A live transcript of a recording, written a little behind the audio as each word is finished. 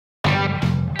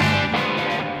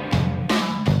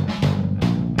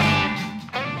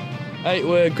Hey,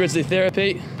 we're Grizzly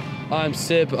Therapy. I'm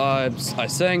Seb, I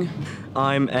sing.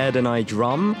 I'm Ed and I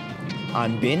drum.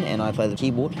 I'm Ben and I play the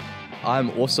keyboard.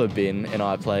 I'm also Ben and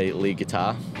I play lead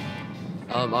guitar.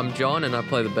 I'm John and I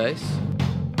play the bass.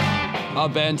 Our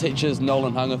band teacher is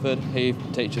Nolan Hungerford. He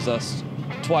teaches us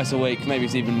twice a week, maybe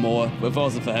it's even more. If it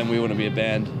wasn't for him, we wouldn't be a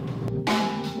band.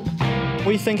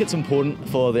 We think it's important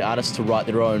for the artists to write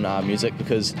their own music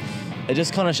because it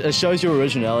just kind of shows your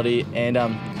originality and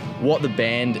what the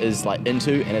band is like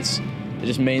into, and it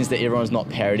just means that everyone's not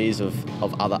parodies of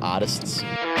other artists.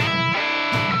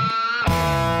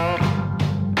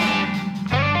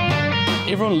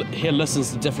 Everyone here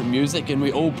listens to different music, and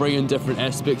we all bring in different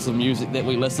aspects of music that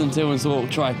we listen to, and so we'll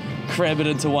try cram it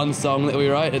into one song that we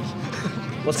write.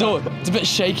 It's a bit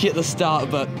shaky at the start,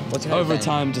 but over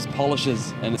time just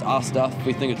polishes, and it's our stuff.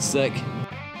 We think it's sick.